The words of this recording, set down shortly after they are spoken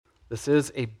This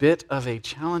is a bit of a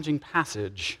challenging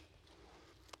passage.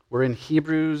 We're in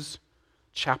Hebrews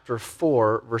chapter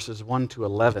 4, verses 1 to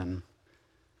 11.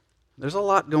 There's a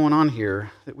lot going on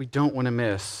here that we don't want to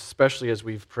miss, especially as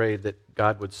we've prayed that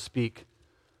God would speak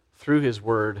through His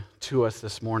Word to us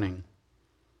this morning.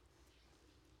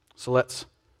 So let's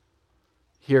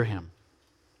hear Him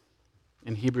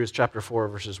in Hebrews chapter 4,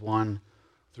 verses 1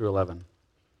 through 11.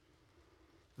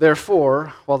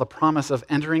 Therefore, while the promise of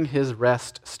entering His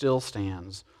rest still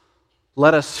stands,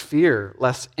 let us fear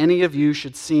lest any of you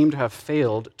should seem to have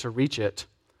failed to reach it.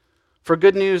 For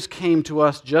good news came to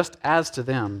us just as to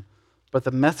them, but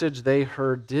the message they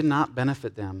heard did not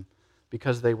benefit them,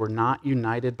 because they were not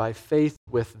united by faith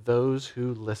with those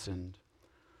who listened.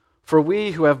 For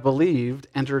we who have believed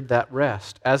entered that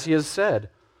rest, as He has said,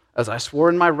 "As I swore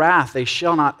in my wrath, they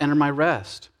shall not enter my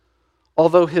rest,"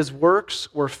 although His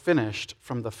works were finished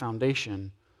from the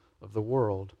foundation of the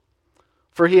world.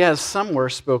 For He has somewhere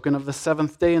spoken of the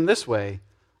seventh day in this way,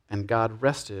 "And God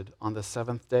rested on the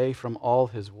seventh day from all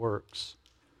His works."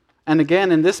 And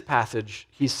again in this passage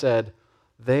He said,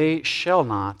 "They shall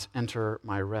not enter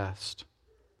my rest."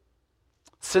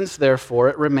 Since therefore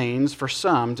it remains for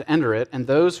some to enter it, and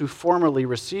those who formerly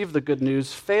received the good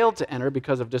news failed to enter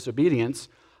because of disobedience,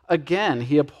 again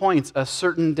He appoints a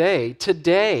certain day,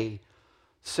 today,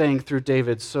 saying through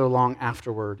David so long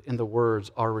afterward in the words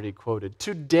already quoted,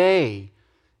 "Today,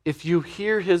 if you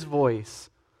hear His voice,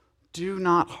 do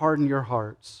not harden your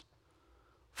hearts."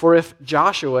 For if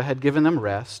Joshua had given them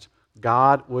rest,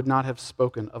 God would not have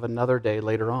spoken of another day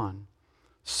later on.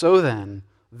 So then,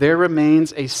 there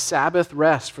remains a Sabbath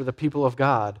rest for the people of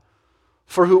God.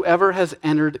 For whoever has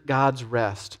entered God's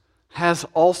rest has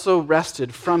also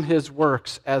rested from his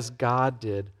works as God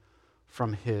did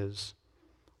from His.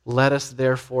 Let us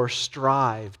therefore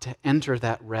strive to enter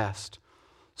that rest,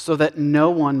 so that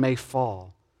no one may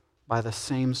fall by the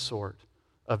same sort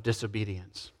of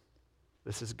disobedience.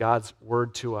 This is God's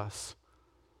word to us.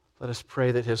 Let us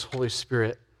pray that His Holy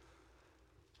Spirit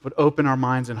would open our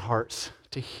minds and hearts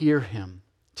to hear Him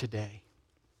today.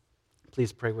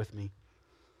 Please pray with me.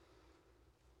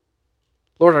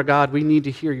 Lord our God, we need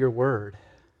to hear Your word.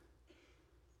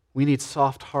 We need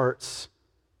soft hearts,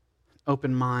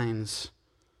 open minds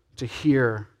to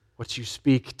hear what You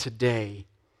speak today.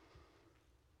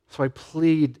 So I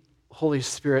plead, Holy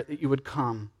Spirit, that You would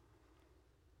come,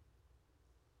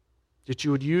 that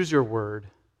You would use Your word,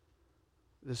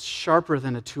 this sharper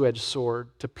than a two-edged sword,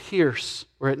 to pierce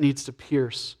where it needs to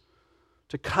pierce,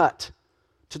 to cut,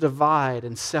 to divide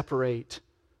and separate,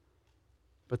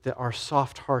 but that our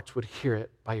soft hearts would hear it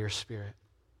by Your Spirit.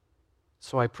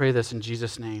 So I pray this in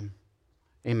Jesus' name.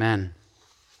 Amen.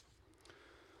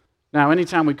 Now,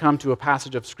 anytime we come to a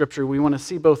passage of Scripture, we want to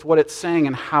see both what it's saying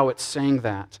and how it's saying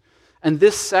that. And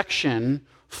this section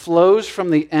flows from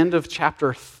the end of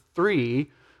chapter 3,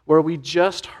 where we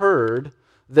just heard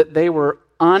that they were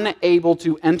unable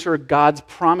to enter God's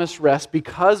promised rest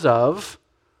because of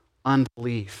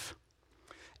unbelief.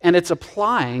 And it's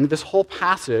applying, this whole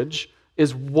passage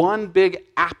is one big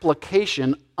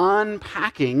application,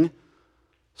 unpacking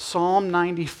Psalm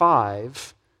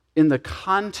 95 in the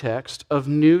context of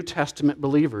New Testament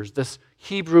believers, this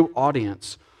Hebrew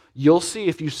audience. You'll see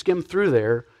if you skim through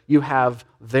there, you have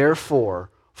therefore,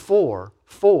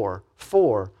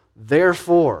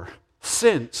 therefore,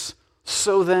 since,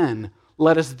 so then,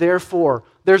 let us therefore.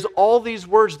 There's all these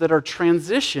words that are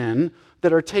transition,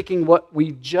 that are taking what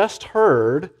we just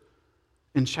heard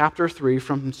in chapter 3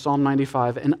 from Psalm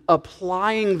 95 and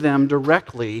applying them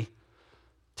directly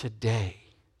today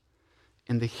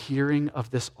in the hearing of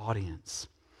this audience.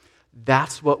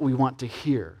 That's what we want to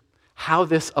hear, how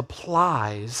this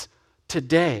applies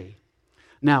today.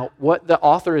 Now, what the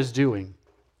author is doing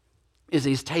is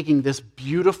he's taking this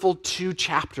beautiful 2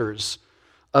 chapters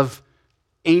of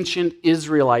ancient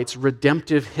Israelites'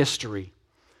 redemptive history.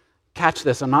 Catch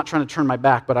this, I'm not trying to turn my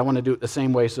back, but I want to do it the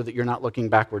same way so that you're not looking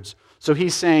backwards. So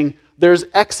he's saying there's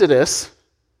Exodus,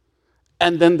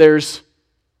 and then there's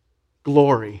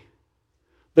glory.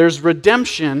 There's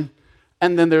redemption,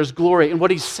 and then there's glory. And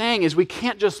what he's saying is we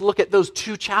can't just look at those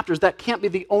 2 chapters. That can't be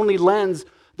the only lens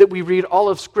that we read all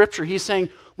of Scripture. He's saying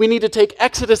we need to take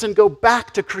Exodus and go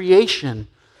back to creation,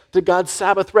 to God's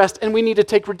Sabbath rest, and we need to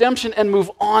take redemption and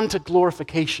move on to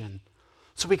glorification.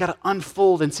 So we got to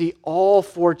unfold and see all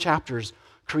 4 chapters: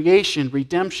 creation,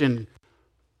 redemption,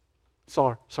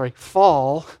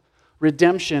 fall,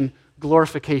 redemption,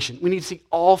 glorification. We need to see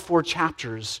all 4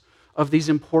 chapters of these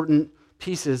important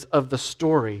pieces of the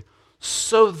story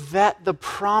so that the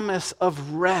promise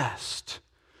of rest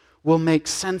will make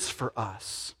sense for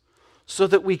us, so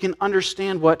that we can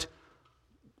understand what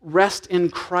rest in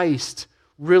Christ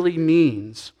really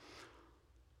means.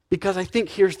 Because I think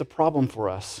here's the problem for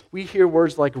us. We hear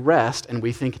words like rest and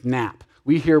we think nap.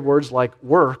 We hear words like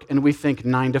work and we think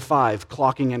 9 to 5,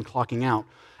 clocking in, clocking out.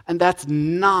 And that's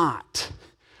not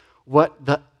what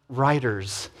the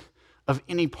writers of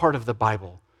any part of the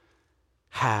Bible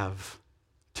have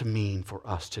to mean for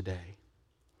us today.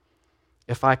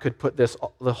 If I could put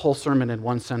the whole sermon in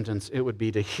one sentence, it would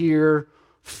be to hear,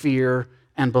 fear,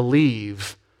 and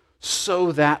believe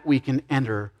so that we can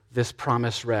enter this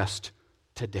promised rest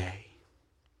today.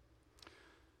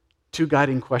 2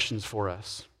 guiding questions for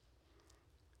us.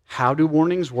 How do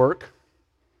warnings work?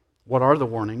 What are the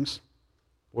warnings?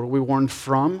 What are we warned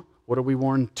from? What are we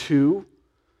warned to?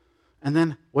 And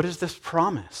then, what is this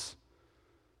promise?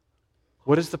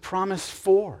 What is the promise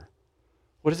for?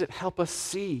 What does it help us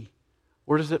see?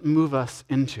 Where does it move us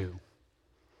into?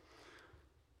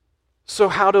 So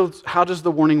how does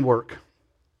the warning work?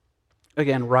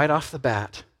 Again, right off the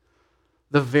bat,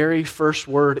 the very first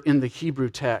word in the Hebrew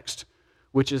text,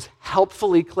 which is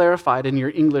helpfully clarified in your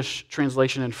English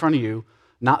translation in front of you,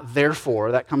 not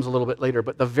therefore, that comes a little bit later,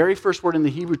 but the very first word in the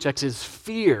Hebrew text is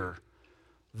fear,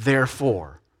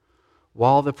 therefore,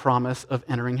 while the promise of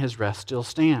entering his rest still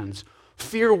stands.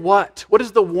 Fear what? What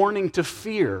is the warning to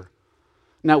fear?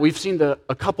 Now, we've seen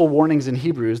a couple warnings in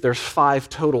Hebrews. There's 5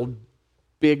 total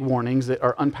big warnings that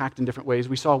are unpacked in different ways.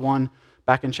 We saw one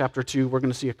back in chapter 2. We're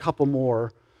going to see a couple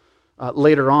more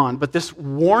later on. But this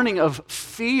warning of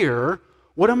fear,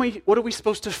 what are we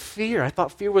supposed to fear? I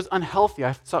thought fear was unhealthy.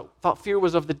 I thought fear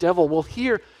was of the devil. Well,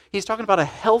 here he's talking about a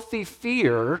healthy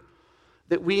fear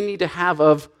that we need to have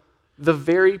of the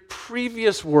very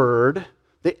previous word.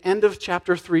 The end of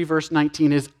chapter 3, verse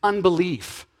 19 is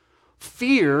unbelief.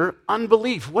 Fear,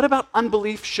 unbelief. What about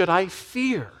unbelief should I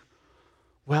fear?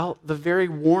 Well, the very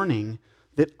warning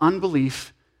that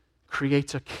unbelief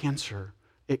creates a cancer.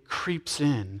 It creeps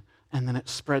in and then it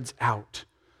spreads out.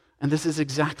 And this is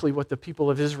exactly what the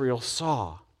people of Israel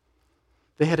saw.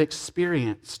 They had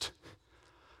experienced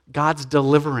God's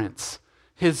deliverance,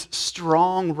 his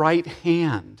strong right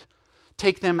hand,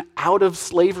 take them out of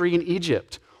slavery in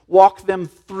Egypt, walk them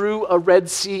through a Red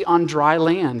Sea on dry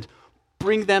land,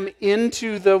 bring them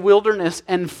into the wilderness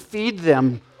and feed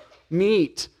them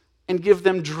meat and give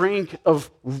them drink of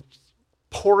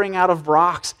pouring out of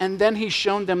rocks. And then he's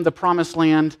shown them the promised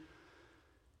land.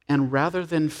 And rather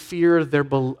than fear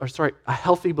a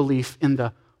healthy belief in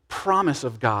the promise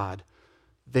of God,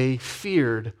 they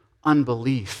feared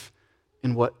unbelief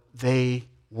in what they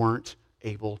weren't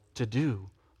able to do.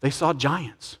 They saw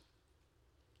giants.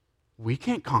 We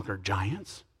can't conquer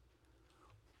giants.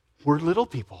 We're little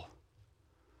people.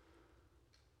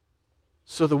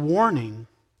 So the warning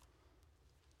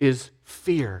is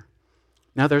fear.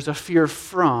 Now there's a fear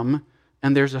from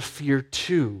and there's a fear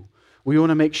to. We want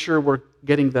to make sure we're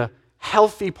getting the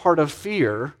healthy part of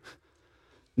fear,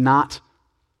 not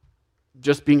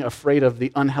just being afraid of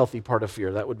the unhealthy part of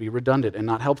fear. That would be redundant and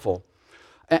not helpful.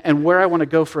 And where I want to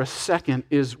go for a second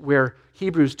is where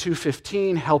Hebrews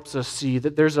 2:15 helps us see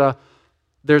that there's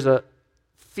a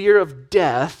fear of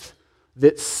death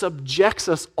that subjects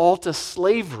us all to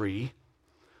slavery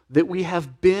that we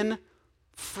have been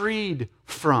freed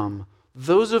from.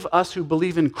 Those of us who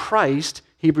believe in Christ,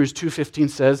 Hebrews 2:15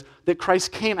 says that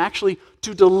Christ came actually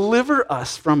to deliver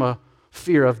us from a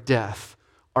fear of death,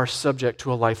 are subject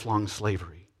to a lifelong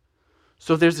slavery.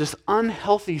 So there's this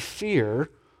unhealthy fear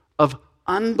of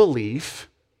unbelief,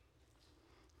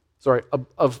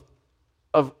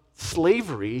 of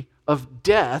slavery, of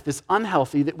death, is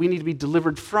unhealthy that we need to be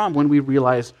delivered from when we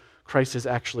realize Christ has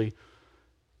actually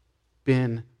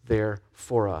been there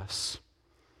for us.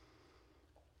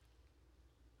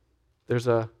 There's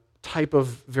a type of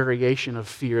variation of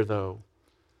fear, though,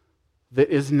 that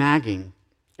is nagging.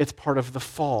 It's part of the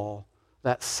fall,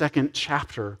 that second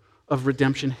chapter of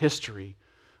redemption history,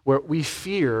 where we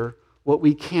fear what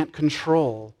we can't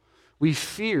control. We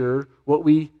fear what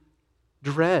we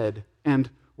dread and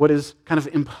what is kind of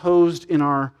imposed in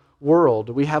our world.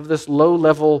 We have this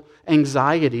low-level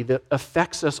anxiety that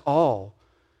affects us all.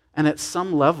 And at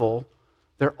some level,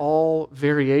 they're all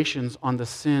variations on the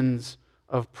sins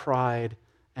of pride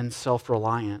and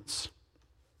self-reliance.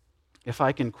 If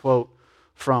I can quote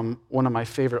from one of my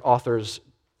favorite authors,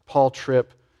 Paul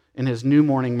Tripp, in his New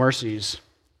Morning Mercies.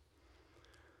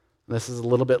 This is a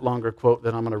little bit longer quote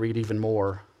that I'm going to read even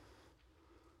more,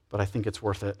 but I think it's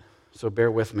worth it, so bear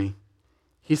with me.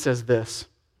 He says this: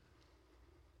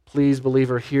 "Please,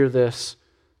 believer, hear this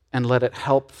and let it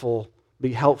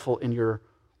be helpful in your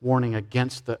warning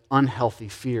against the unhealthy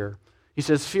fear." He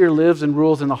says, "Fear lives and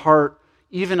rules in the heart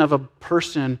even of a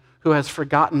person who has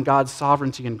forgotten God's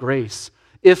sovereignty and grace.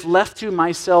 If left to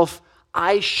myself,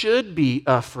 I should be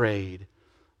afraid.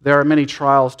 There are many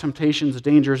trials, temptations,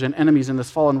 dangers, and enemies in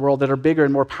this fallen world that are bigger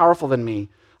and more powerful than me.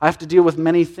 I have to deal with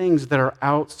many things that are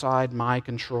outside my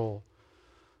control.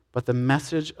 But the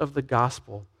message of the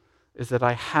gospel is that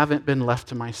I haven't been left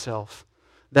to myself.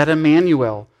 That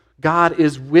Emmanuel, God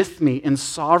is with me in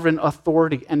sovereign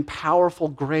authority and powerful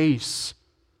grace.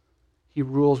 He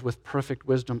rules with perfect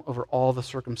wisdom over all the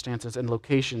circumstances and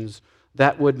locations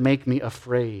that would make me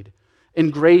afraid. In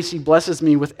grace, he blesses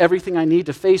me with everything I need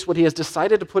to face what he has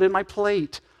decided to put in my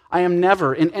plate. I am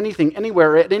never, in anything,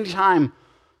 anywhere, at any time,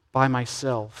 by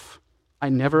myself. I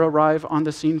never arrive on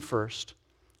the scene first.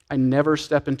 I never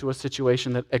step into a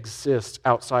situation that exists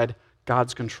outside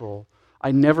God's control.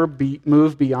 I never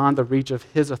move beyond the reach of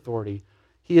his authority.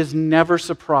 He is never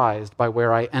surprised by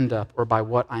where I end up or by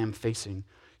what I am facing.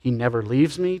 He never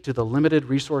leaves me to the limited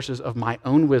resources of my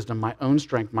own wisdom, my own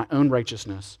strength, my own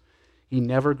righteousness. He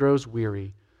never grows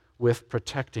weary with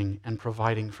protecting and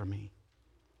providing for me.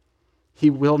 He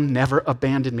will never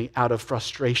abandon me out of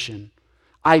frustration.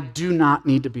 I do not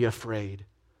need to be afraid.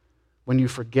 When you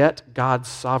forget God's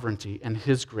sovereignty and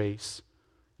his grace,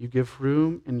 you give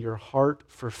room in your heart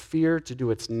for fear to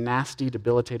do its nasty,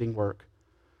 debilitating work.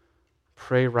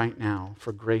 Pray right now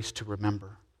for grace to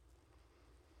remember.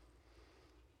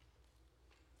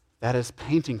 That is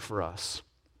painting for us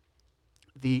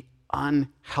the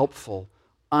unhelpful,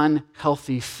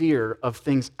 unhealthy fear of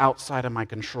things outside of my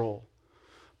control.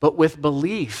 But with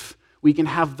belief, we can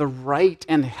have the right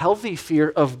and healthy fear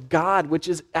of God, which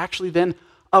is actually then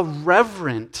a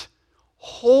reverent,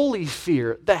 holy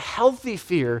fear, the healthy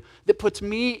fear that puts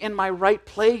me in my right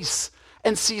place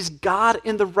and sees God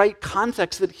in the right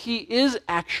context, that he is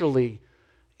actually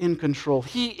in control.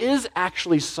 He is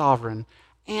actually sovereign,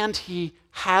 and he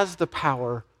has the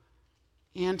power,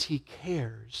 and he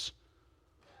cares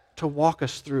to walk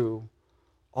us through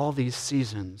all these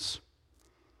seasons.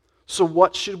 So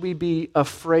what should we be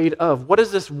afraid of? What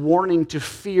is this warning to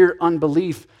fear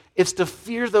unbelief? It's to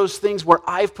fear those things where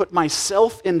I've put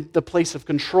myself in the place of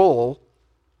control.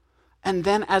 And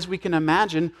then, as we can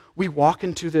imagine, we walk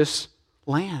into this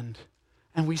land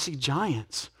and we see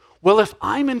giants. Well, if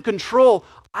I'm in control,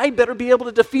 I better be able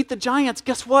to defeat the giants.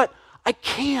 Guess what? I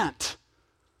can't.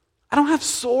 I don't have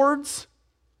swords.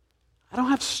 I don't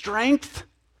have strength.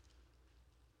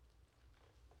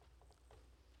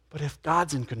 But if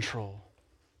God's in control,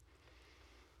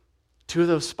 two of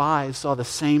those spies saw the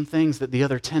same things that the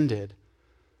other 10 did.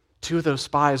 Two of those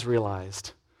spies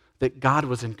realized that God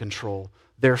was in control.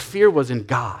 Their fear was in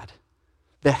God,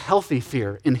 the healthy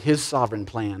fear in his sovereign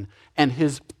plan and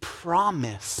his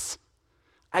promise.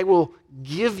 I will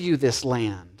give you this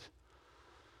land.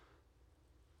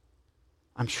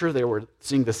 I'm sure they were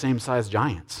seeing the same size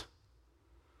giants.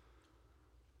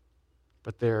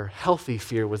 But their healthy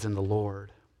fear was in the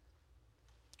Lord.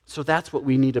 So that's what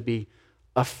we need to be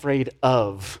afraid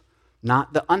of.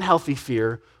 Not the unhealthy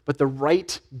fear, but the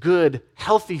right, good,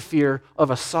 healthy fear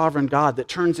of a sovereign God that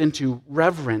turns into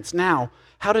reverence. Now,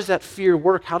 how does that fear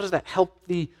work? How does that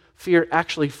healthy fear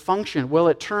actually function? Well,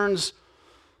 it turns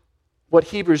what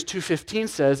Hebrews 2:15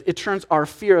 says, it turns our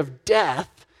fear of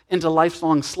death into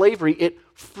lifelong slavery. It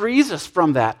frees us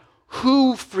from that.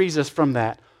 Who frees us from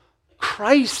that?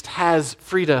 Christ has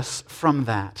freed us from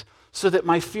that, so that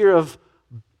my fear of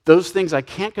those things I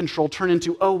can't control turn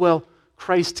into, oh, well,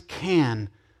 Christ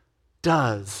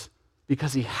does,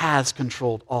 because he has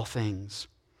controlled all things.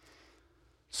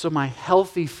 So my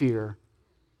healthy fear,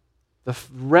 the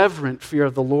reverent fear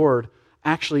of the Lord,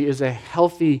 actually is a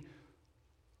healthy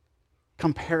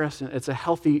comparison. It's a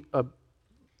healthy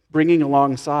bringing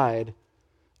alongside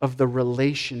of the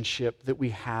relationship that we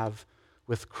have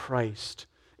with Christ.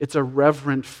 It's a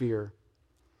reverent fear.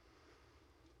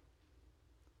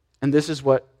 And this is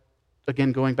what,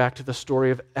 again, going back to the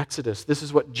story of Exodus, this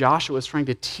is what Joshua is trying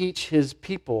to teach his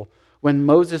people when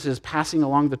Moses is passing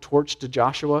along the torch to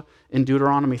Joshua in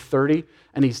Deuteronomy 30,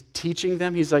 and he's teaching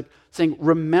them. He's like saying,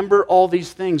 remember all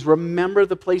these things. Remember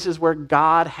the places where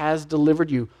God has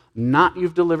delivered you. Not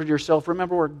you've delivered yourself.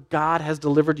 Remember where God has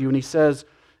delivered you. And he says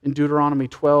in Deuteronomy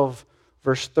 30,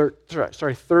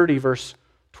 verse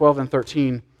 12 and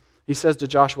 13, he says to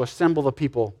Joshua, assemble the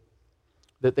people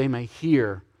that they may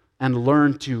hear and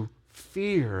learn to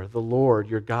fear the Lord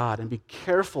your God, and be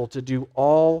careful to do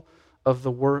all of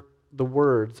the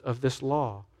words of this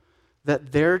law,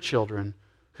 that their children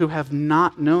who have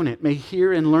not known it may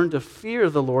hear and learn to fear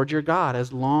the Lord your God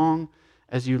as long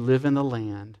as you live in the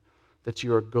land that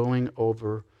you are going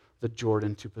over the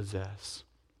Jordan to possess.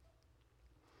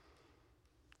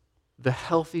 The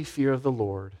healthy fear of the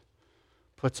Lord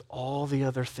puts all the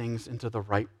other things into the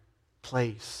right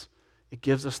place. It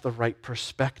gives us the right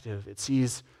perspective. It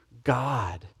sees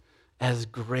God as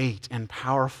great and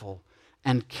powerful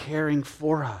and caring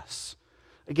for us.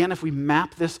 Again, if we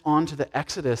map this onto the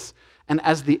Exodus, and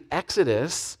as the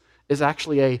Exodus is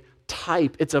actually a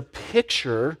type, it's a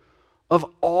picture of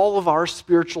all of our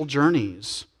spiritual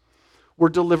journeys. We're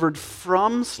delivered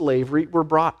from slavery, we're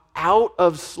brought out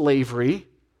of slavery,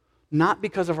 not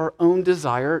because of our own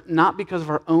desire, not because of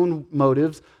our own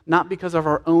motives, not because of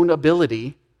our own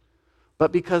ability,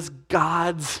 but because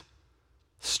God's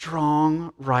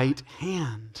strong right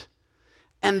hand.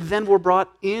 And then we're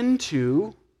brought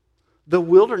into the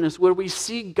wilderness where we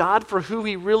see God for who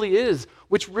he really is,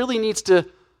 which really needs to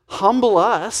humble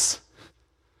us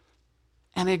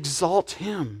and exalt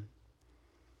him.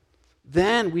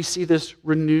 Then we see this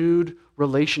renewed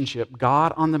relationship.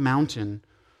 God on the mountain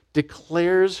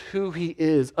declares who he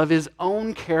is, of his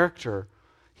own character.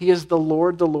 He is the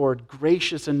Lord,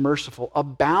 gracious and merciful,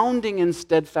 abounding in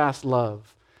steadfast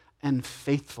love and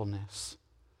faithfulness.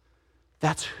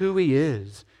 That's who he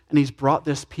is. And he's brought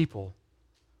this people,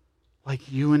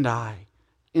 like you and I,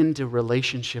 into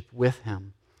relationship with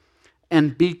him.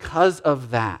 And because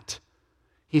of that,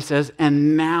 he says,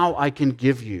 and now I can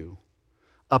give you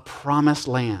a promised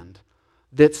land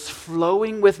that's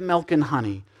flowing with milk and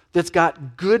honey, that's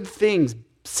got good things,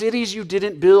 cities you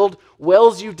didn't build,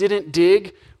 wells you didn't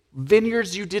dig,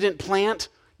 vineyards you didn't plant,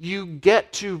 you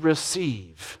get to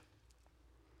receive.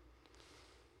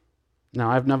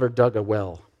 Now, I've never dug a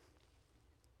well,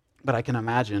 but I can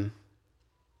imagine,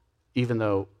 even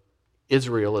though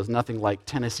Israel is nothing like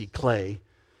Tennessee clay,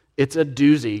 it's a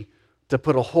doozy to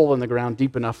put a hole in the ground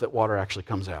deep enough that water actually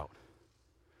comes out.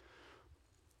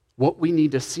 What we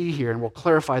need to see here, and we'll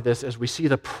clarify this as we see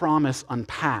the promise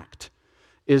unpacked,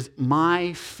 is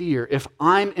my fear. If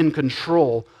I'm in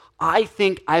control, I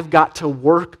think I've got to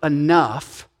work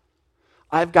enough.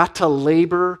 I've got to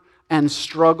labor and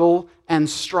struggle and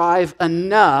strive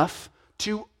enough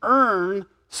to earn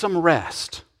some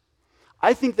rest.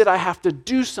 I think that I have to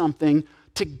do something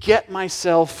to get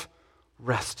myself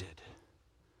rested.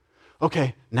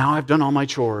 Okay, now I've done all my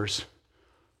chores.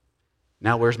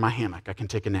 Now where's my hammock? I can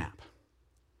take a nap.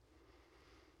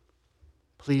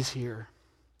 Please hear.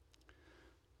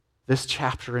 This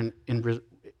chapter in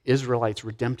Israelites'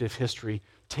 redemptive history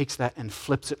takes that and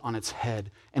flips it on its head.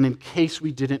 And in case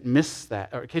we didn't miss that,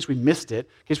 or in case we missed it,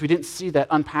 in case we didn't see that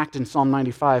unpacked in Psalm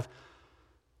 95,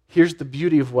 here's the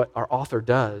beauty of what our author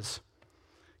does.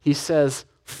 He says,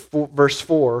 verse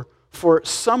 4, for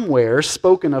somewhere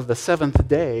spoken of the seventh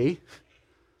day,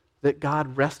 that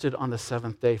God rested on the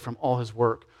seventh day from all his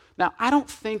work. Now, I don't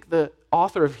think the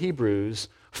author of Hebrews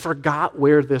forgot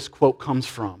where this quote comes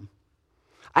from.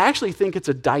 I actually think it's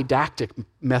a didactic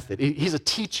method. He's a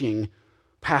teaching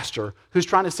pastor who's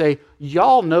trying to say,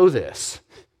 y'all know this.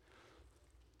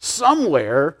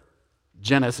 Somewhere,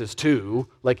 Genesis 2,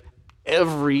 like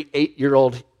every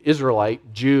 8-year-old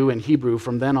Israelite, Jew, and Hebrew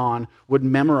from then on would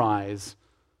memorize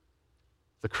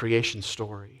the creation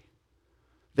story.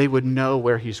 They would know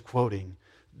where he's quoting.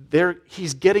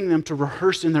 He's getting them to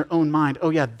rehearse in their own mind, oh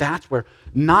yeah, that's where,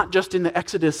 not just in the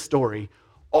Exodus story,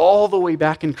 all the way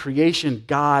back in creation,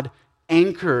 God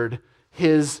anchored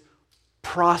his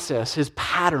process, his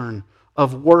pattern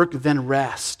of work then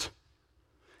rest.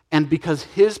 And because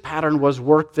his pattern was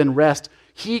work then rest,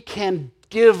 he can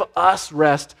give us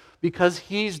rest because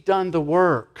he's done the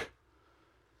work.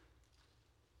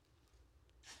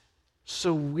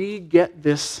 So we get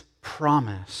this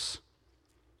promise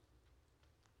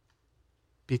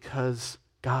because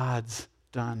God's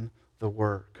done the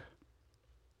work.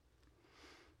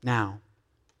 Now,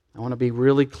 I want to be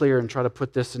really clear and try to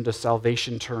put this into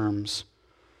salvation terms,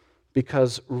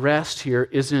 because rest here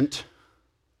isn't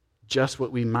just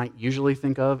what we might usually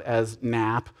think of as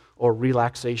nap or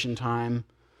relaxation time.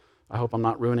 I hope I'm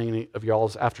not ruining any of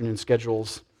y'all's afternoon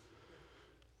schedules.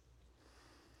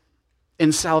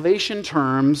 In salvation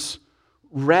terms,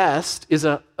 rest is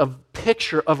a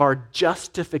picture of our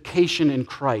justification in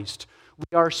Christ.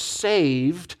 We are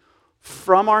saved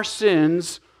from our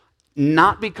sins,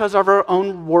 not because of our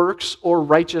own works or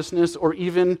righteousness or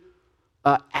even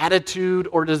attitude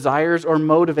or desires or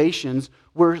motivations.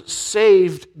 We're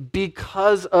saved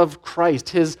because of Christ,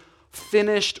 his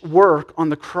finished work on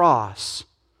the cross.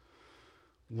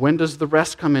 When does the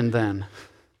rest come in then?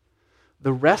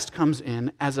 The rest comes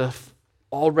in as a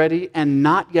already and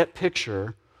not yet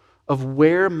picture of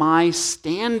where my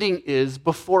standing is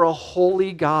before a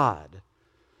holy God.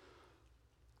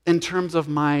 In terms of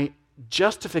my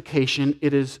justification,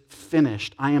 it is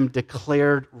finished. I am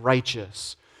declared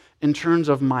righteous. in terms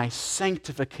of my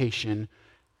sanctification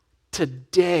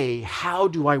today. How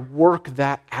do I work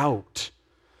that out?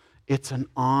 It's an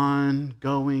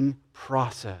ongoing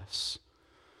process.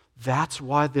 That's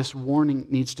why this warning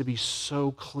needs to be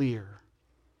so clear.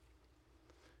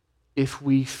 If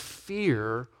we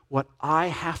fear what I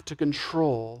have to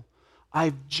control,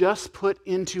 I've just put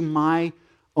into my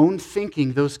own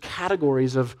thinking those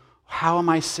categories of how am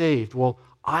I saved? Well,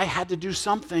 I had to do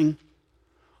something.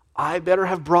 I better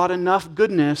have brought enough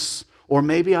goodness, or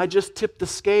maybe I just tipped the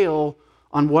scale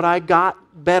on what I got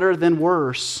better than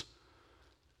worse.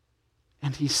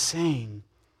 And he's saying,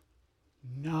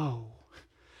 no.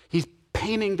 He's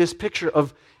painting this picture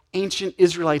of ancient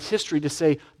Israelite history to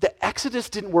say the Exodus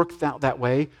didn't work that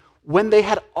way. When they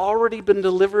had already been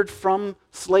delivered from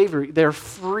slavery, they're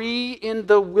free in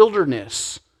the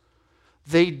wilderness.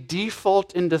 They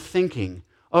default into thinking,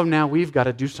 oh, now we've got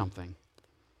to do something.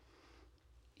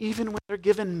 Even when they're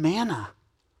given manna,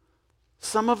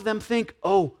 some of them think,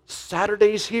 oh,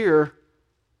 Saturday's here,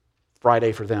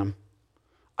 Friday for them.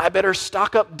 I better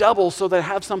stock up double so that I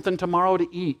have something tomorrow to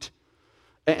eat.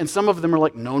 And some of them are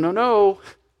like, no.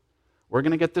 We're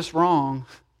going to get this wrong.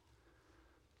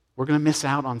 We're going to miss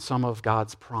out on some of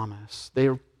God's promise.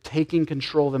 They're taking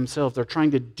control themselves. They're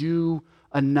trying to do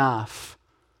enough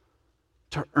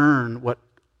to earn what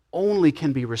only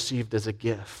can be received as a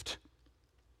gift.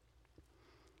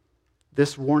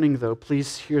 This warning, though,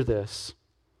 please hear this.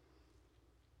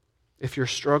 If you're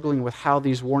struggling with how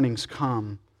these warnings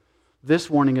come, this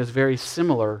warning is very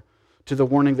similar to the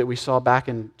warning that we saw back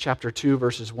in chapter 2,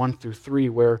 verses 1 through 3,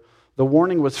 where the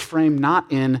warning was framed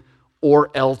not in,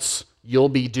 or else you'll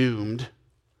be doomed.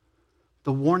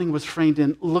 The warning was framed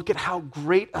in, look at how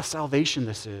great a salvation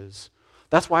this is.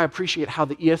 That's why I appreciate how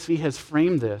the ESV has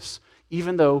framed this,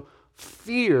 even though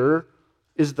fear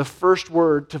is the first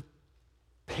word to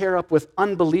pair up with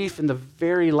unbelief in the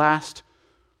very last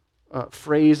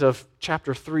phrase of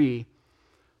chapter 3.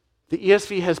 The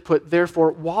ESV has put,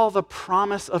 therefore, while the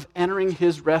promise of entering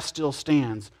his rest still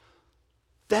stands,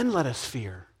 then let us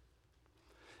fear.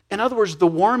 In other words, the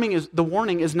warning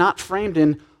is not framed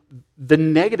in the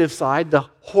negative side, the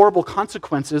horrible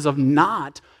consequences of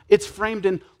not. It's framed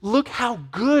in, look how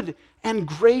good and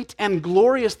great and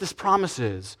glorious this promise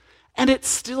is. And it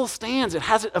still stands. It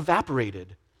hasn't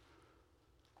evaporated.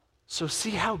 So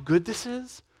see how good this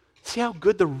is? See how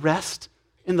good the rest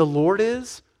in the Lord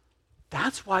is?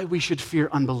 That's why we should fear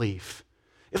unbelief.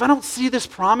 If I don't see this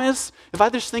promise, if I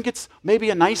just think it's maybe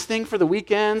a nice thing for the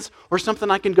weekends or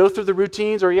something I can go through the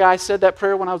routines, or I said that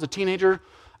prayer when I was a teenager,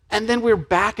 and then we're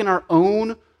back in our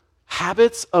own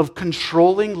habits of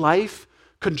controlling life,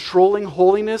 controlling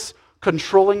holiness,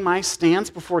 controlling my stance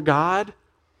before God,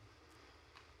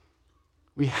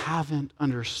 we haven't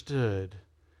understood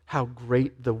how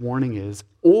great the warning is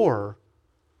or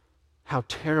how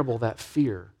terrible that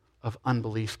fear of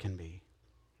unbelief can be.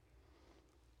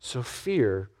 So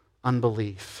fear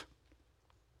unbelief.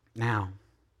 Now,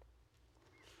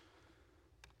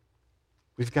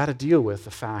 we've got to deal with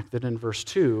the fact that in verse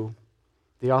 2,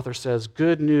 the author says,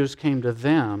 good news came to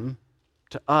them,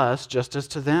 to us, just as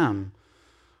to them.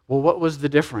 Well, what was the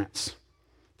difference?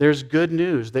 There's good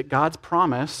news that God's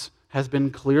promise has been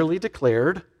clearly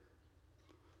declared.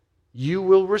 You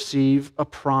will receive a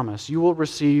promise. You will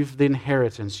receive the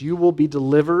inheritance. You will be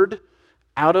delivered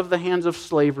out of the hands of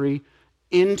slavery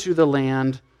into the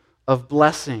land of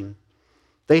blessing.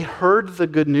 They heard the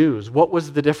good news. What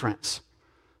was the difference?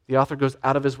 The author goes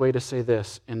out of his way to say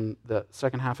this in the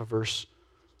second half of verse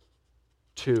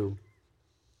 2.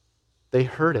 They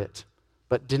heard it,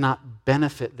 but did not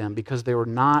benefit them because they were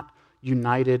not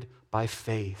united by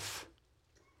faith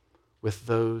with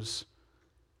those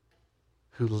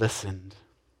who listened.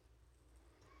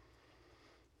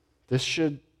 This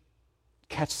should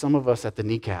catch some of us at the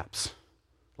kneecaps,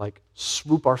 like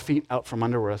swoop our feet out from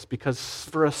under us, because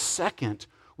for a second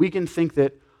we can think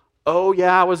that, oh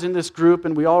yeah, I was in this group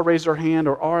and we all raised our hand,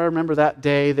 or oh, I remember that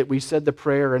day that we said the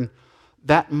prayer, and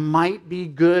that might be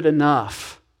good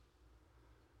enough.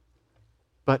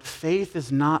 But faith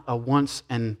is not a once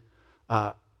and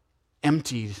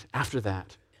emptied after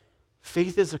that.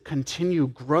 Faith is a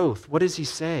continued growth. What does he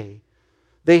say?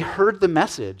 They heard the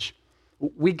message.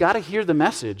 We got to hear the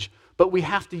message, but we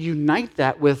have to unite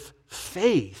that with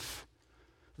faith.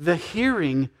 The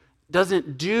hearing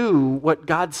doesn't do what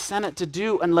God sent it to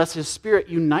do unless his Spirit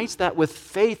unites that with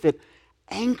faith that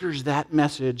anchors that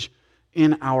message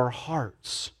in our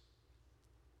hearts.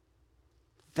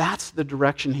 That's the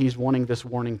direction he's wanting this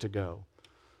warning to go.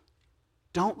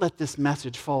 Don't let this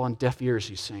message fall on deaf ears,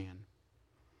 he's saying.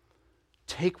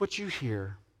 Take what you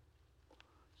hear,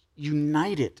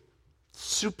 unite it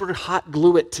super hot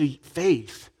glue it to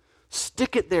faith.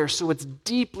 Stick it there so it's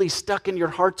deeply stuck in your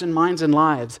hearts and minds and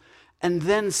lives. And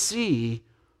then see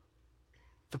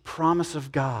the promise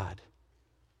of God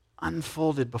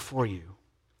unfolded before you.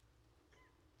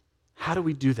 How do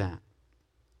we do that?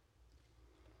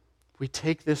 We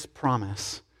take this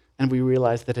promise and we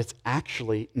realize that it's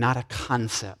actually not a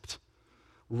concept.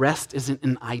 Rest isn't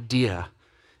an idea.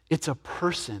 It's a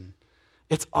person.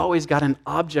 It's always got an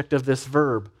object of this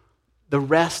verb. The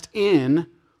rest in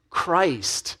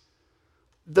Christ.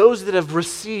 Those that have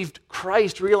received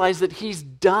Christ realize that he's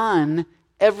done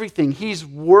everything. He's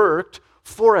worked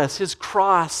for us. His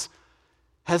cross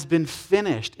has been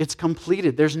finished. It's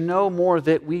completed. There's no more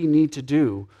that we need to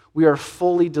do. We are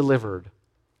fully delivered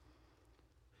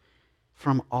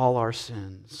from all our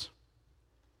sins.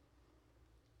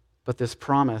 But this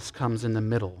promise comes in the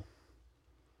middle.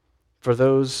 For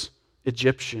those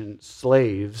Egyptian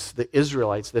slaves, the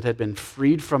Israelites that had been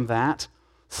freed from that,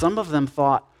 some of them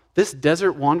thought, this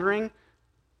desert wandering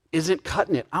isn't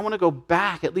cutting it. I want to go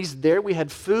back. At least there we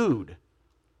had food.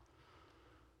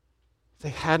 They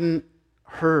hadn't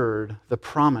heard the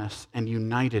promise and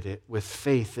united it with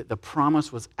faith that the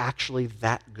promise was actually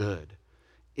that good.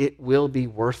 It will be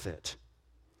worth it.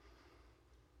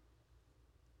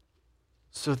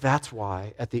 So that's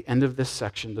why at the end of this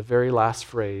section, the very last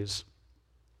phrase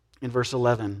in verse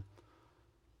 11,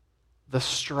 the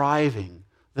striving,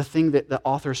 the thing that the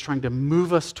author is trying to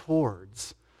move us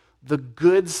towards, the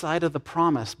good side of the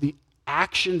promise, the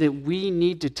action that we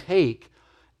need to take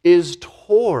is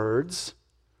towards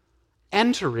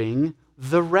entering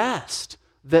the rest,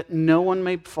 that no one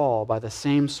may fall by the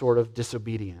same sort of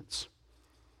disobedience.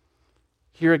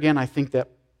 Here again, I think that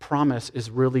promise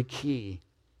is really key.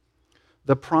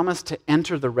 The promise to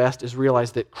enter the rest is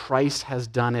realize that Christ has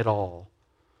done it all.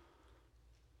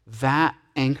 That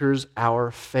anchors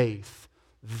our faith.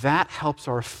 That helps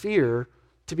our fear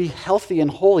to be healthy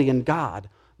and holy in God,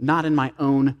 not in my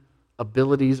own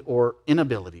abilities or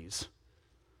inabilities.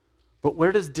 But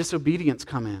where does disobedience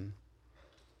come in?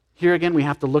 Here again, we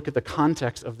have to look at the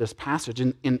context of this passage.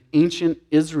 In ancient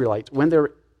Israelites, when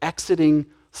they're exiting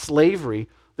slavery,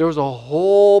 there was a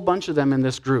whole bunch of them in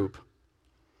this group.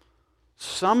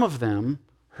 Some of them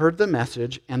heard the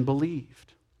message and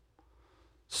believed.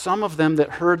 Some of them that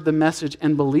heard the message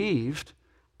and believed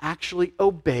actually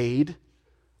obeyed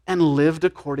and lived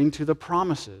according to the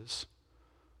promises.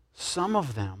 Some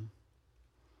of them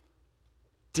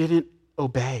didn't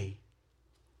obey.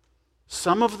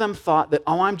 Some of them thought that,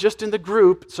 I'm just in the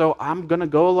group, so I'm going to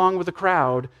go along with the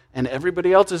crowd, and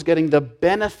everybody else is getting the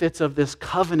benefits of this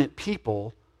covenant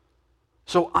people,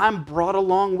 so I'm brought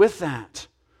along with that.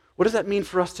 What does that mean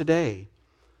for us today?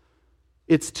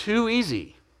 It's too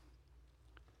easy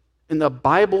in the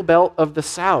Bible Belt of the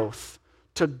South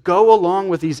to go along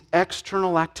with these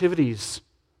external activities,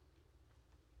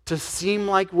 to seem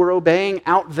like we're obeying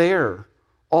out there.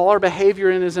 All our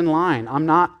behavior is in line. I'm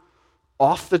not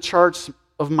off the charts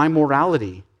of my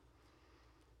morality.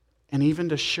 And even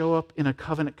to show up in a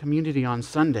covenant community on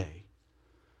Sunday.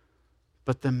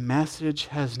 But the message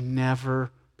has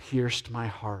never pierced my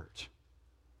heart.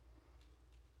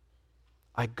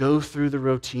 I go through the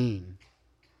routine,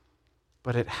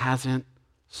 but it hasn't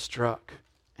struck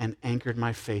and anchored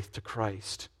my faith to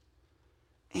Christ.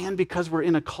 And because we're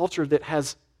in a culture that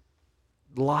has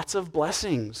lots of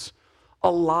blessings, a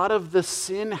lot of the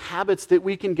sin habits that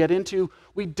we can get into,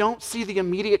 we don't see the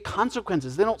immediate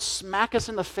consequences. They don't smack us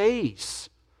in the face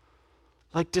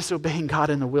like disobeying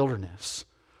God in the wilderness.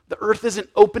 The earth isn't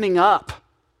opening up,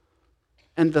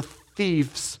 and the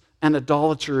thieves and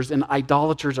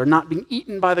idolaters are not being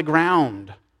eaten by the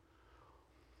ground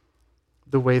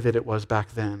the way that it was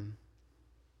back then.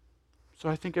 So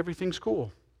I think everything's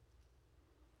cool.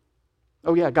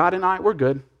 Oh yeah, God and I, we're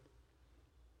good.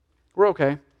 We're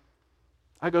okay.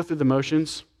 I go through the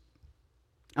motions.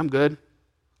 I'm good.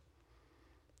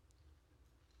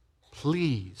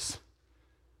 Please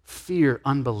fear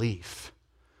unbelief,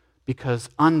 because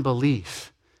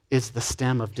unbelief is the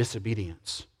stem of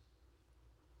disobedience.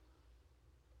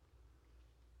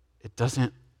 It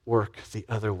doesn't work the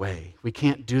other way. We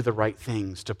can't do the right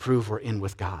things to prove we're in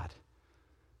with God.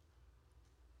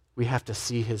 We have to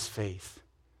see his faith.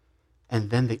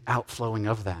 And then the outflowing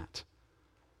of that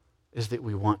is that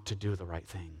we want to do the right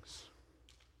things.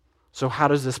 So how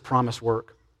does this promise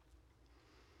work?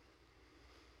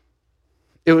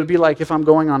 It would be like if I'm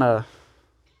going on a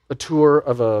tour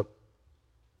of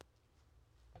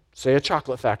say a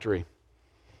chocolate factory.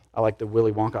 I like the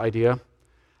Willy Wonka idea.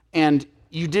 And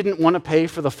you didn't want to pay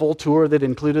for the full tour that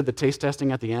included the taste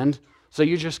testing at the end. So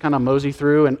you just kind of mosey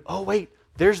through and, oh wait,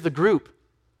 there's the group.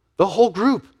 The whole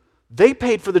group, they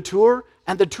paid for the tour,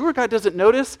 and the tour guide doesn't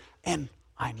notice, and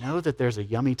I know that there's a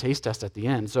yummy taste test at the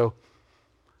end. So,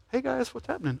 hey guys, what's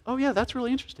happening? Oh yeah, that's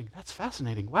really interesting. That's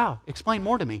fascinating. Wow, explain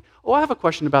more to me. Oh, I have a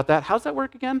question about that. How's that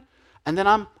work again? And then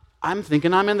I'm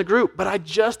thinking I'm in the group, but I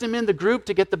just am in the group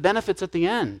to get the benefits at the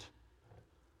end.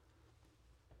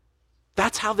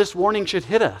 That's how this warning should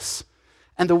hit us.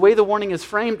 And the way the warning is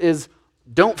framed is,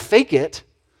 don't fake it.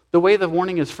 The way the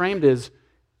warning is framed is,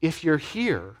 if you're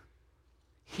here,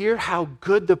 hear how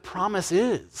good the promise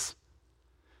is.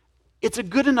 It's a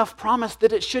good enough promise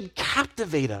that it should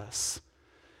captivate us.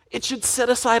 It should set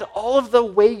aside all of the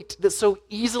weight that so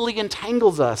easily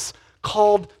entangles us,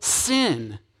 called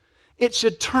sin. It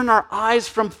should turn our eyes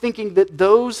from thinking that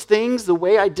those things, the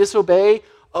way I disobey,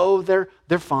 oh, they're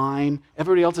fine.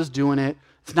 Everybody else is doing it.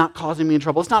 It's not causing me in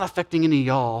trouble. It's not affecting any of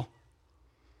y'all.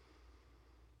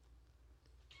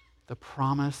 The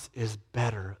promise is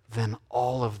better than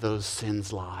all of those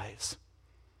sins' lies.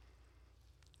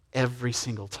 Every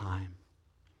single time.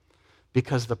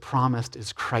 Because the promised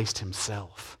is Christ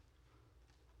himself.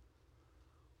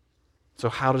 So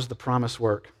how does the promise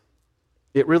work?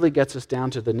 It really gets us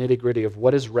down to the nitty-gritty of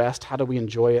what is rest, how do we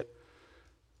enjoy it,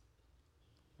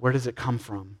 where does it come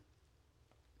from?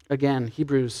 Again,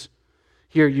 Hebrews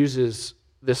here uses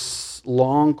this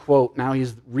long quote, now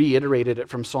he's reiterated it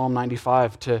from Psalm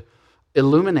 95 to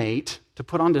illuminate, to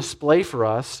put on display for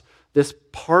us this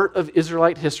part of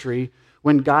Israelite history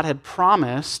when God had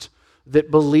promised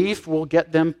that belief will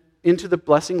get them into the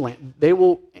blessing land. They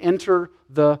will enter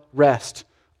the rest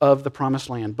of the promised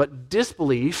land. But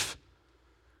disbelief,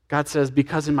 God says,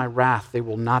 because in my wrath they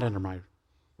will not enter my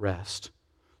rest.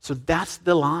 So that's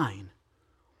the line.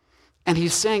 And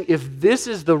he's saying if this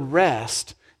is the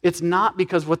rest, it's not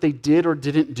because what they did or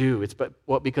didn't do, it's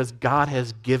because God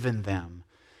has given them.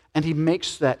 And he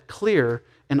makes that clear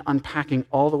in unpacking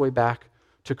all the way back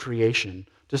to creation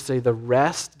to say the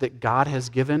rest that God has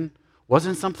given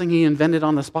wasn't something he invented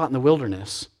on the spot in the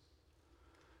wilderness.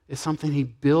 It's something he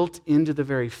built into the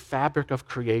very fabric of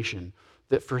creation,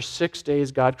 that for 6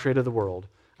 days God created the world,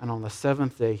 and on the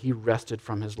seventh day he rested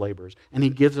from his labors. And he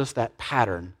gives us that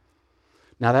pattern.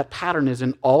 Now that pattern is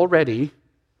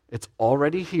it's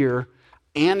already here,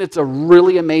 and it's a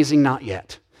really amazing not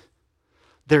yet.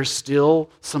 There's still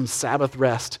some Sabbath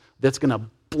rest that's going to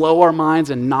blow our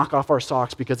minds and knock off our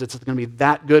socks because it's going to be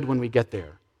that good when we get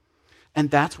there. And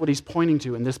that's what he's pointing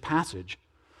to in this passage.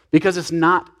 Because it's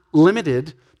not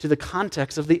limited to the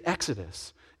context of the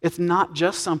Exodus. It's not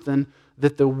just something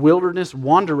that the wilderness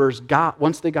wanderers got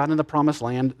once they got in the promised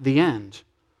land, the end.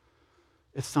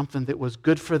 It's something that was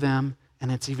good for them,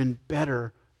 and it's even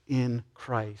better in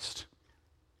Christ.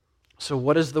 So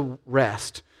what is the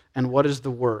rest and what is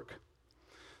the work?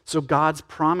 So God's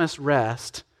promised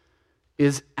rest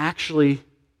is actually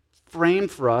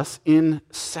framed for us in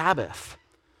Sabbath.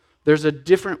 There's a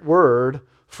different word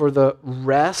for the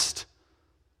rest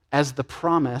as the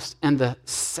promised and the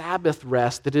Sabbath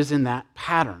rest that is in that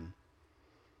pattern.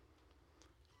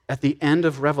 At the end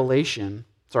of Revelation,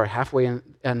 halfway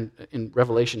in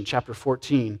Revelation chapter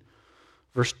 14,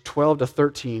 verse 12 to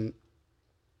 13,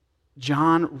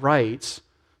 John writes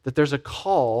that there's a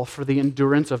call for the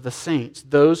endurance of the saints,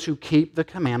 those who keep the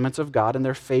commandments of God and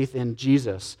their faith in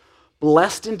Jesus.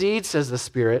 Blessed indeed, says the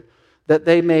Spirit, that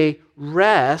they may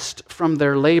rest from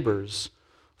their labors,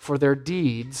 for their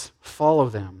deeds follow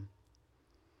them.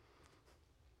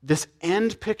 This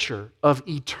end picture of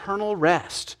eternal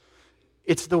rest,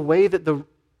 it's the way that the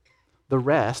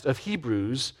rest of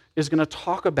Hebrews is going to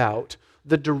talk about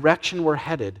the direction we're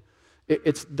headed.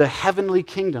 It's the heavenly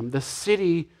kingdom, the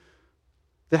city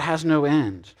that has no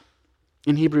end.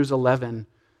 In Hebrews 11,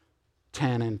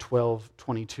 10 and 12,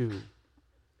 22.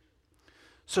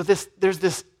 So there's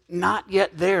this not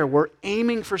yet there. We're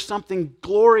aiming for something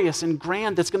glorious and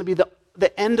grand that's going to be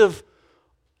the end of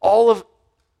all of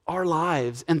our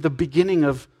lives and the beginning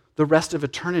of the rest of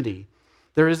eternity.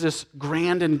 There is this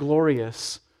grand and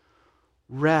glorious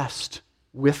rest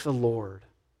with the Lord.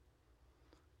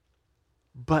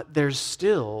 But there's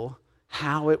still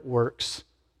how it works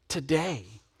today.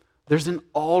 There's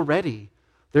already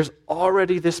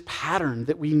this pattern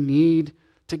that we need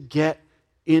to get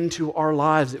into our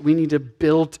lives, that we need to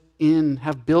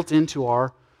have built into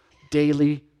our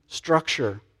daily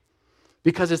structure.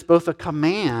 Because it's both a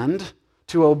command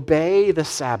to obey the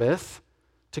Sabbath,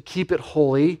 to keep it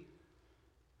holy,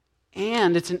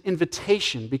 and it's an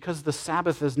invitation, because the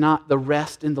Sabbath is not, the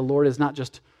rest in the Lord is not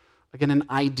just, again, an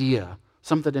idea,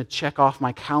 something to check off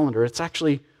my calendar. It's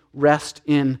actually rest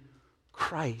in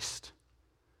Christ.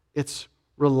 It's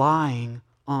relying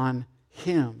on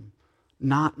Him,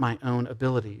 not my own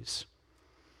abilities.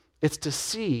 It's to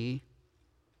see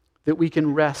that we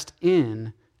can rest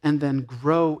in and then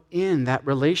grow in that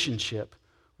relationship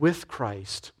with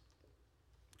Christ.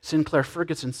 Sinclair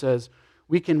Ferguson says,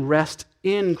 we can rest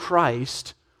in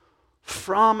Christ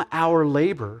from our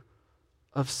labor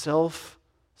of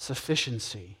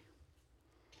self-sufficiency.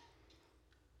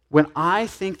 When I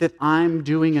think that I'm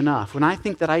doing enough, when I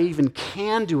think that I even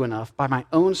can do enough by my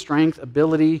own strength,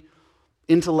 ability,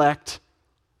 intellect,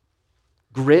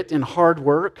 grit, and hard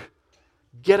work,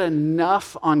 get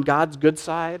enough on God's good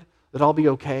side that I'll be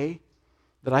okay,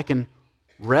 that I can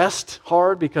rest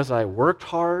hard because I worked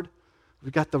hard,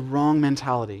 we've got the wrong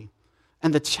mentality.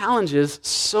 And the challenge is,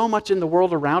 so much in the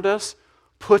world around us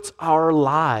puts our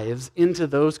lives into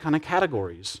those kind of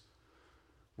categories.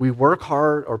 We work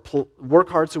hard work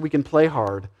hard so we can play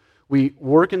hard. We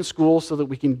work in school so that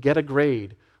we can get a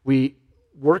grade. We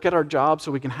work at our job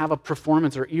so we can have a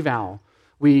performance or eval.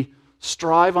 We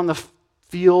strive on the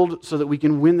field so that we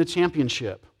can win the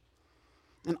championship.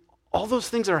 And all those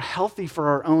things are healthy for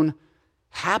our own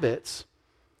habits,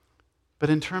 but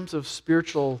in terms of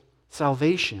spiritual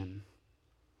salvation,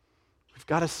 we've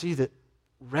got to see that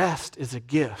rest is a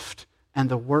gift and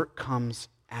the work comes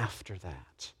after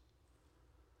that.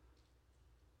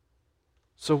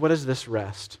 So what is this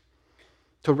rest?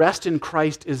 To rest in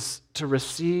Christ is to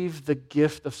receive the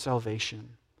gift of salvation.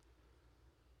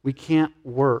 We can't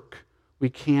work. We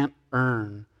can't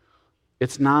earn.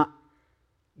 It's not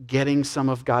getting some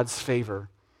of God's favor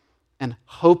and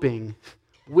hoping,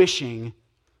 wishing,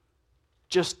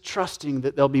 just trusting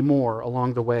that there'll be more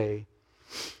along the way.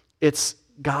 It's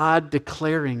God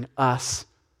declaring us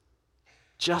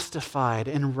justified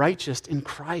and righteous in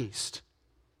Christ.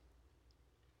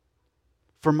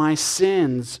 For my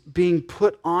sins being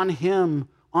put on Him,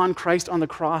 on Christ on the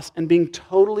cross, and being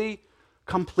totally,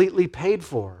 completely paid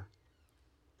for.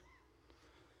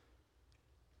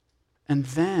 And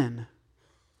then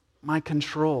my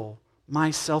control,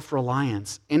 my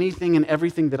self-reliance, anything and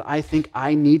everything that I think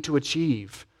I need to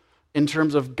achieve in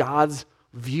terms of God's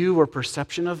view or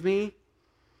perception of me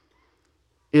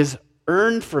is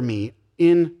earned for me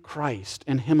in Christ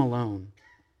and Him alone.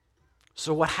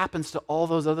 So what happens to all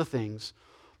those other things?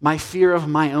 My fear of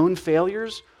my own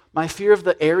failures, my fear of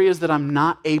the areas that I'm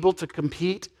not able to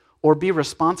compete or be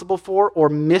responsible for or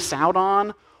miss out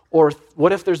on, or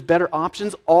what if there's better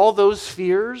options? All those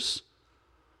fears,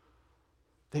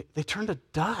 they turn to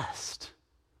dust.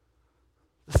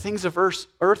 The things of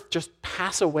earth just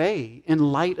pass away in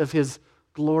light of His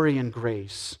glory and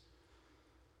grace.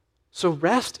 So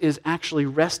rest is actually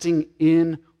resting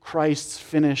in Christ's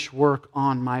finished work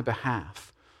on my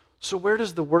behalf. So where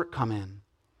does the work come in?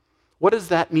 What does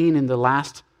that mean in the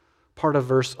last part of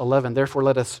verse 11? Therefore,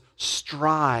 let us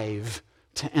strive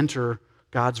to enter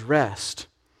God's rest.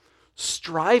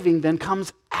 Striving then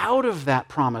comes out of that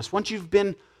promise. Once you've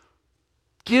been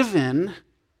given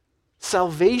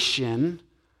salvation,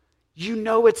 you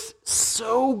know it's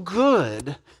so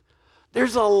good.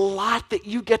 There's a lot that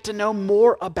you get to know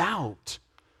more about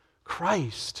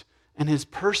Christ and His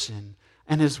person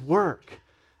and His work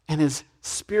and His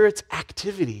Spirit's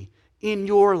activity in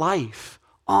your life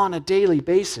on a daily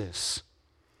basis.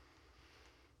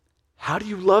 How do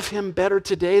you love Him better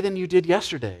today than you did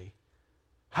yesterday?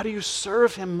 How do you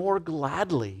serve Him more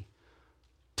gladly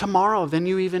tomorrow than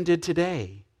you even did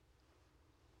today?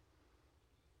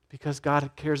 Because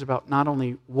God cares about not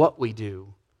only what we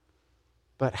do,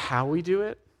 but how we do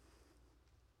it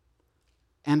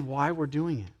and why we're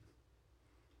doing it.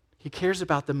 He cares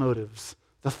about the motives,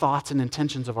 the thoughts and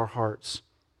intentions of our hearts.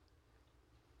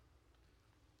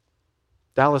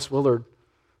 Dallas Willard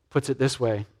puts it this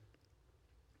way: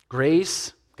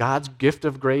 grace, God's gift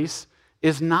of grace,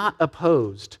 is not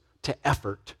opposed to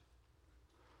effort.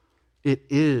 It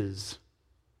is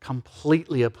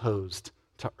completely opposed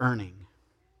to earning.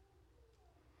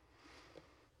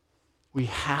 We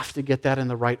have to get that in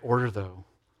the right order, though.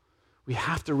 We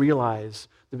have to realize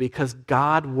that because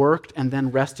God worked and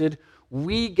then rested,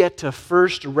 we get to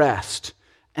first rest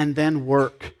and then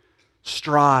work,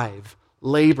 strive,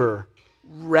 labor,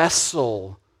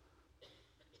 wrestle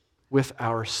with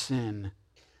our sin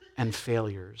and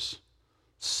failures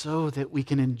so that we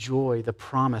can enjoy the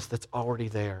promise that's already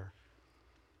there.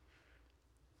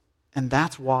 And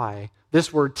that's why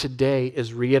this word today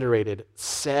is reiterated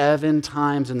 7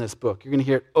 times in this book. You're going to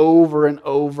hear it over and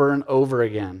over and over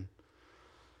again.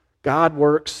 God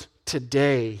works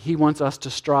today. He wants us to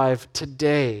strive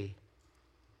today.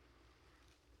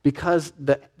 Because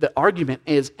the argument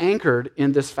is anchored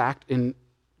in this fact in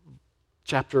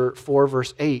chapter 4,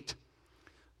 verse 8,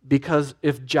 Because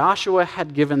if Joshua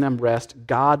had given them rest,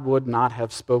 God would not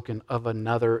have spoken of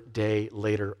another day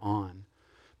later on.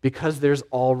 Because there's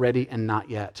already and not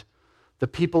yet. The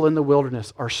people in the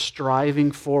wilderness are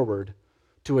striving forward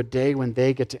to a day when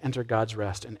they get to enter God's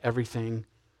rest and everything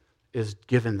is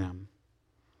given them.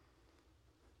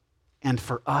 And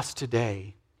for us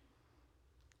today,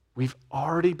 we've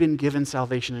already been given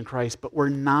salvation in Christ, but we're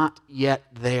not yet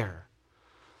there.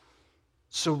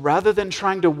 So rather than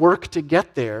trying to work to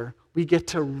get there, we get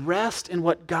to rest in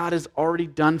what God has already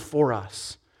done for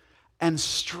us and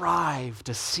strive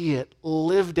to see it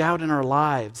lived out in our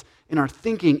lives, in our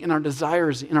thinking, in our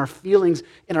desires, in our feelings,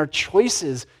 in our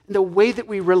choices, in the way that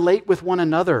we relate with one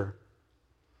another.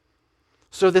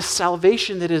 So this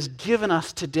salvation that is given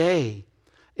us today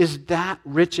is that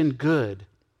rich and good.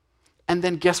 And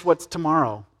then guess what's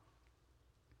tomorrow?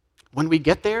 When we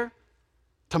get there,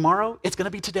 tomorrow, it's going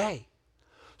to be today.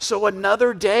 So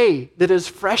another day that is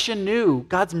fresh and new,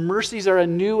 God's mercies are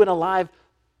anew and alive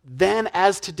then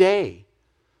as today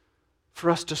for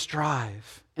us to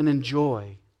strive and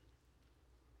enjoy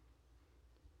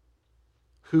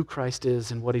who Christ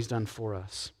is and what he's done for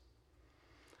us.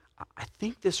 I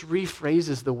think this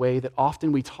rephrases the way that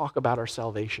often we talk about our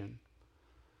salvation.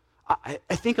 I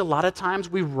think a lot of times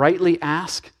we rightly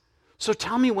ask, so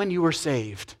tell me when you were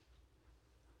saved.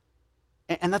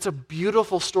 And that's a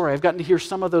beautiful story. I've gotten to hear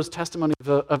some of those testimonies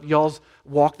of y'all's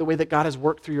walk, the way that God has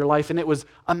worked through your life, and it was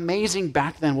amazing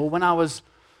back then. Well, when I was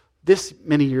this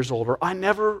many years older, I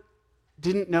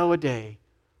didn't know a day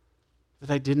that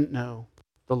I didn't know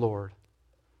the Lord.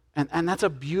 And that's a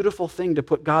beautiful thing to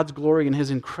put God's glory and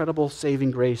his incredible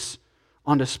saving grace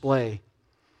on display.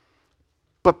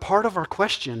 But part of our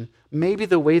question, maybe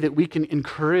the way that we can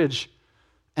encourage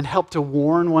and help to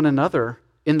warn one another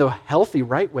in the healthy,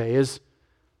 right way is,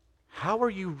 how are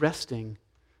you resting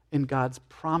in God's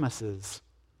promises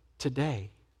today?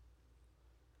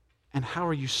 And how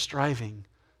are you striving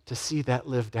to see that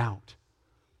lived out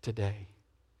today?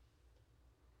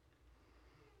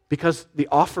 Because the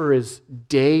offer is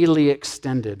daily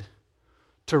extended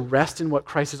to rest in what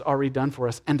Christ has already done for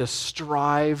us and to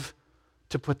strive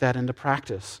to put that into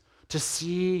practice, to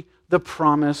see the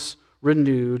promise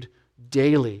renewed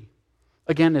daily.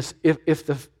 Again, if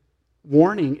the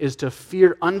warning is to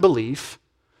fear unbelief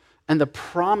and the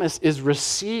promise is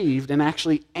received and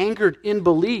actually anchored in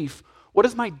belief, what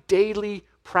is my daily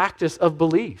practice of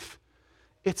belief?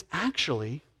 It's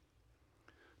actually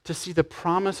to see the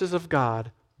promises of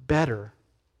God better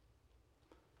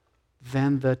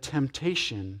than the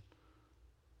temptation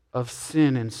of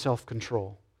sin and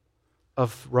self-control,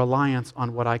 of reliance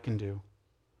on what I can do.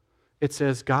 It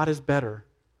says God is better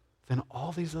than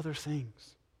all these other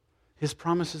things. His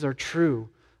promises are true,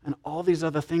 and all these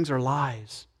other things are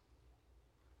lies.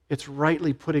 It's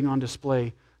rightly putting on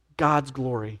display God's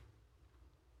glory.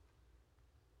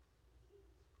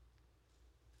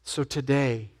 So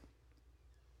today,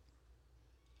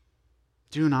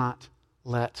 do not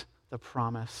let the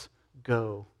promise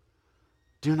go.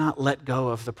 Do not let go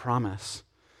of the promise.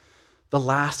 The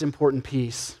last important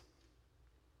piece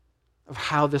of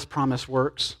how this promise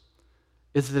works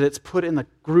is that it's put in the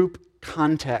group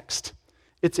context.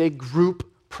 It's a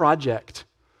group project.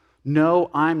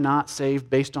 No, I'm not saved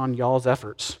based on y'all's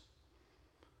efforts.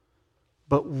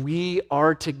 But we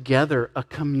are together a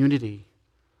community.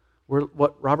 We're,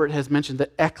 what Robert has mentioned, the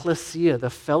ecclesia, the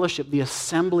fellowship, the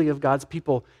assembly of God's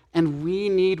people, and we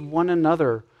need one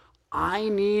another. I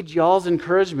need y'all's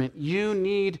encouragement. You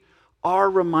need our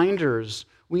reminders.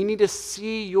 We need to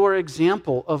see your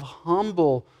example of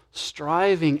humble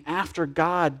striving after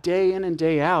God day in and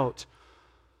day out.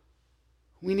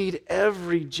 We need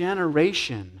every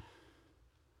generation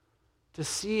to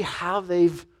see how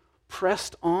they've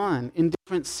pressed on in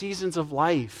different seasons of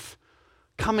life,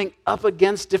 coming up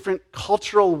against different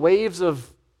cultural waves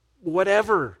of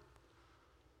whatever.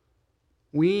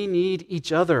 We need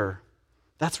each other.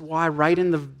 That's why right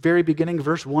in the very beginning,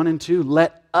 verse 1 and 2,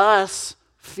 let us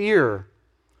fear.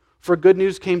 For good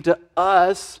news came to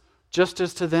us just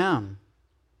as to them.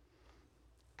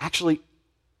 Actually,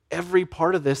 every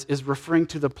part of this is referring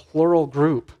to the plural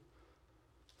group.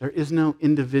 There is no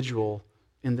individual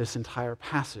in this entire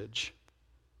passage.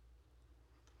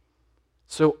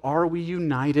 So are we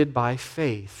united by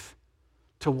faith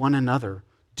to one another?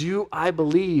 Do I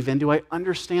believe and do I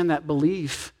understand that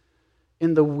belief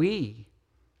in the we?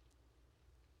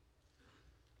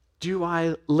 Do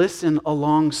I listen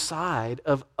alongside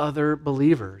of other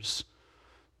believers?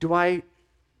 Do I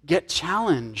get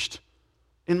challenged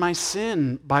in my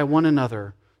sin by one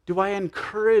another? Do I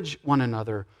encourage one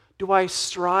another? Do I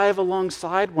strive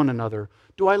alongside one another?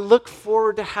 Do I look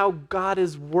forward to how God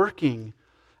is working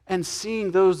and seeing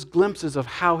those glimpses of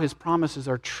how his promises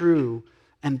are true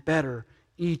and better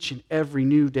each and every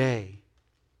new day?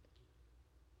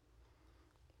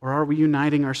 Or are we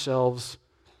uniting ourselves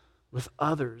with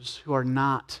others who are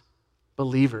not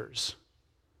believers,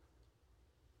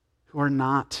 who are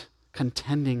not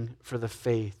contending for the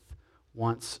faith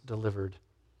once delivered?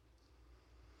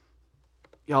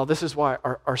 Y'all, this is why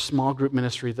our small group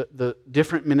ministry, the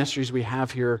different ministries we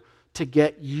have here, to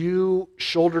get you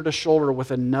shoulder to shoulder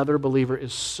with another believer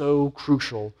is so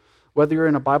crucial. Whether you're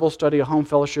in a Bible study, a home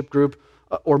fellowship group,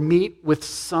 or meet with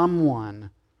someone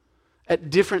at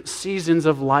different seasons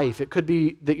of life. It could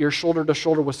be that you're shoulder to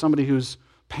shoulder with somebody who's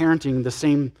parenting the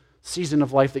same season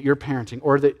of life that you're parenting,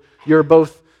 or that you're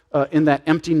both in that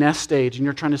empty nest stage and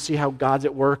you're trying to see how God's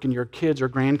at work in your kids or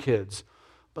grandkids.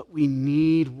 But we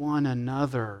need one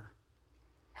another.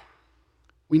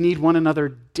 We need one another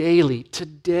daily,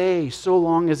 today, so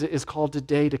long as it is called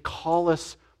today, to call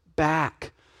us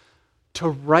back, to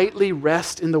rightly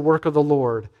rest in the work of the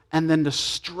Lord, and then to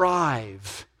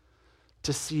strive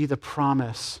to see the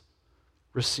promise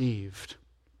received.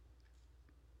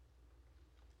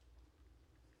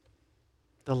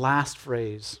 The last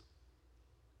phrase,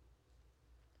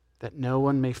 that no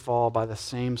one may fall by the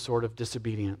same sort of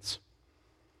disobedience,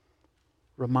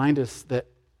 remind us that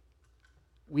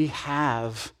we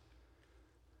have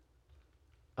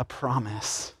a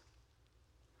promise.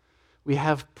 We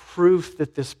have proof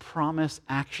that this promise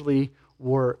actually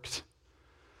worked.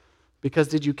 Because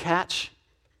did you catch,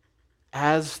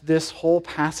 as this whole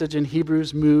passage in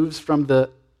Hebrews moves from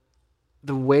the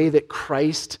way that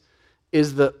Christ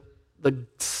is the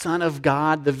Son of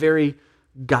God, the very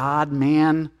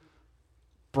God-man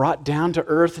brought down to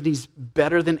earth, and he's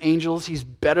better than angels, he's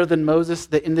better than Moses,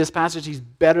 that in this passage he's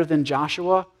better than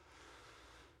Joshua,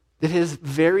 that his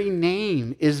very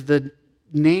name is the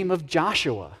name of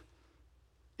Joshua.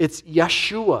 It's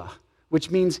Yeshua, which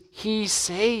means he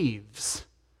saves.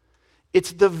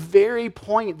 It's the very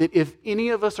point that if any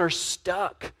of us are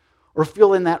stuck or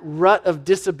feel in that rut of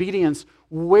disobedience,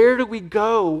 where do we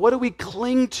go? What do we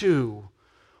cling to?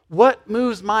 What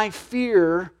moves my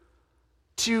fear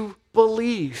to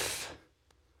belief?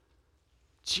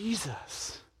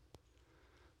 Jesus,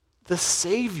 the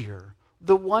Savior,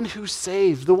 the one who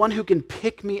saves, the one who can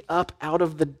pick me up out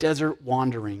of the desert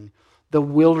wandering, the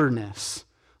wilderness,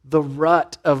 the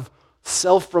rut of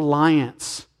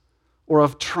self-reliance, or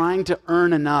of trying to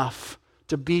earn enough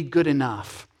to be good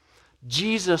enough.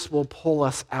 Jesus will pull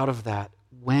us out of that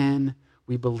when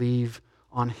we believe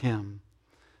on him.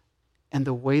 And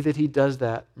the way that he does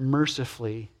that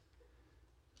mercifully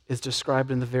is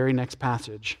described in the very next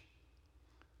passage,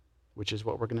 which is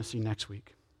what we're going to see next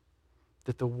week.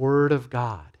 That the Word of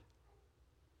God,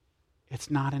 it's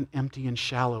not an empty and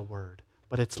shallow word,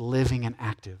 but it's living and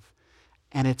active.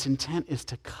 And its intent is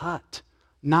to cut,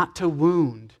 not to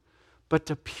wound, but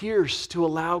to pierce, to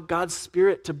allow God's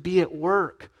Spirit to be at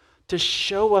work, to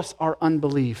show us our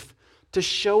unbelief, to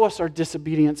show us our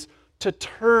disobedience, to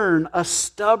turn a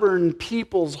stubborn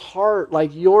people's heart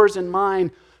like yours and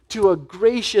mine to a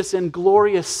gracious and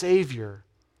glorious Savior.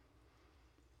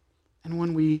 And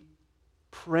when we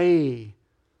pray,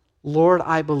 Lord,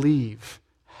 I believe,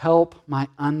 help my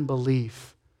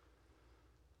unbelief,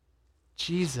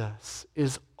 Jesus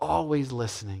is always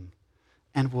listening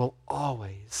and will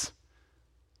always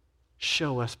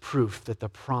show us proof that the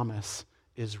promise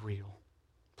is real.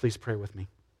 Please pray with me.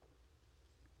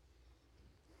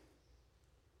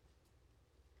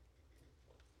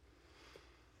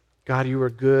 God, you are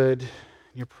good.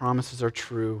 Your promises are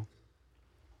true.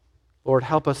 Lord,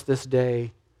 help us this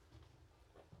day,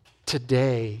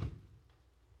 today,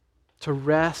 to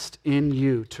rest in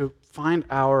you, to find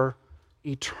our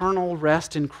eternal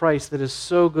rest in Christ that is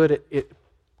so good it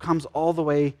comes all the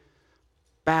way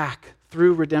back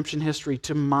through redemption history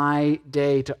to my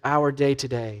day, to our day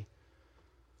today,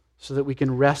 so that we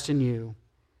can rest in you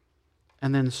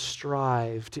and then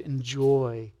strive to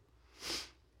enjoy,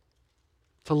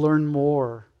 to learn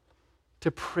more,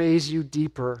 to praise you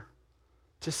deeper,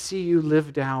 to see you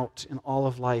lived out in all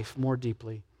of life more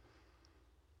deeply.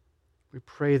 We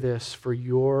pray this for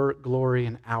your glory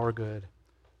and our good.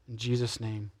 In Jesus'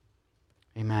 name,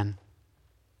 amen.